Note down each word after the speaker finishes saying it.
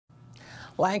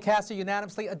Lancaster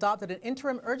unanimously adopted an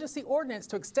interim urgency ordinance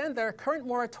to extend their current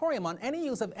moratorium on any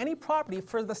use of any property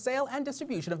for the sale and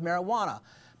distribution of marijuana.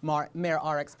 Mayor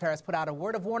R.X. Paris put out a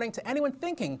word of warning to anyone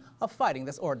thinking of fighting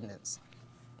this ordinance.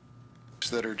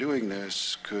 That are doing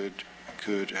this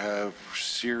could have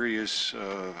serious,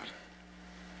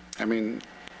 I mean,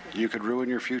 you could ruin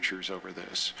your futures over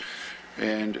this.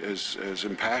 And as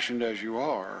impassioned as you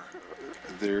are,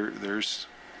 there's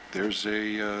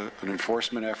an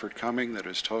enforcement effort coming that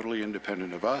is totally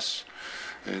independent of us,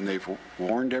 and they've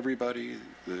warned everybody.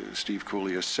 Steve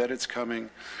Cooley has said it's coming,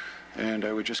 and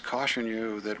I would just caution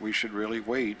you that we should really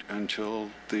wait until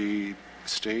the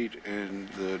state and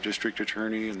the district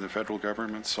attorney and the federal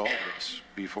government solve this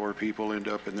before people end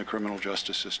up in the criminal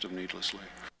justice system needlessly.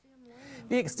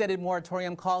 The extended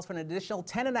moratorium calls for an additional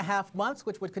 10.5 months,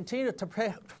 which would continue to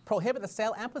prohibit the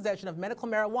sale and possession of medical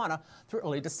marijuana through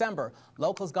early December.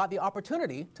 Locals got the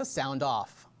opportunity to sound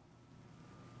off.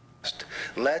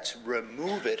 Let's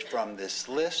remove it from this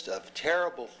list of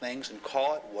terrible things and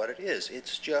call it what it is.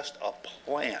 It's just a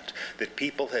plant that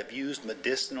people have used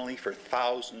medicinally for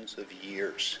thousands of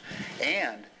years.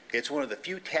 And it's one of the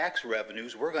few tax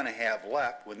revenues we're going to have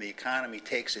left when the economy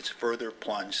takes its further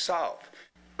plunge south.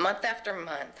 Month after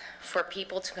month, for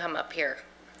people to come up here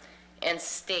and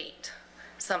state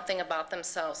something about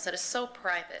themselves that is so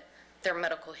private, their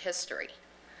medical history,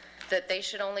 that they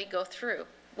should only go through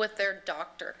with their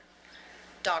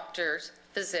doctors,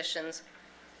 physicians,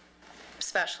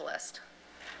 specialists,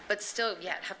 but still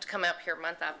yet have to come up here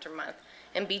month after month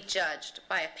and be judged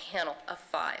by a panel of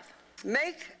 5.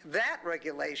 Make that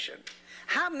regulation.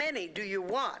 How many do you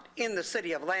want in the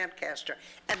city of Lancaster,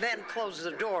 and then close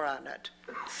the door on it?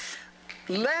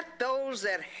 Let those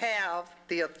that have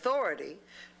the authority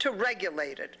to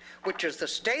regulate it, which is the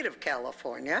state of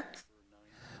California.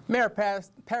 Mayor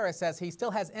Paris says he still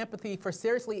has empathy for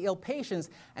seriously ill patients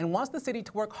and wants the city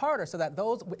to work harder so that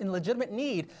those in legitimate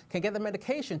need can get the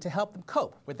medication to help them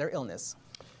cope with their illness.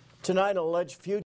 Tonight, an alleged fugitive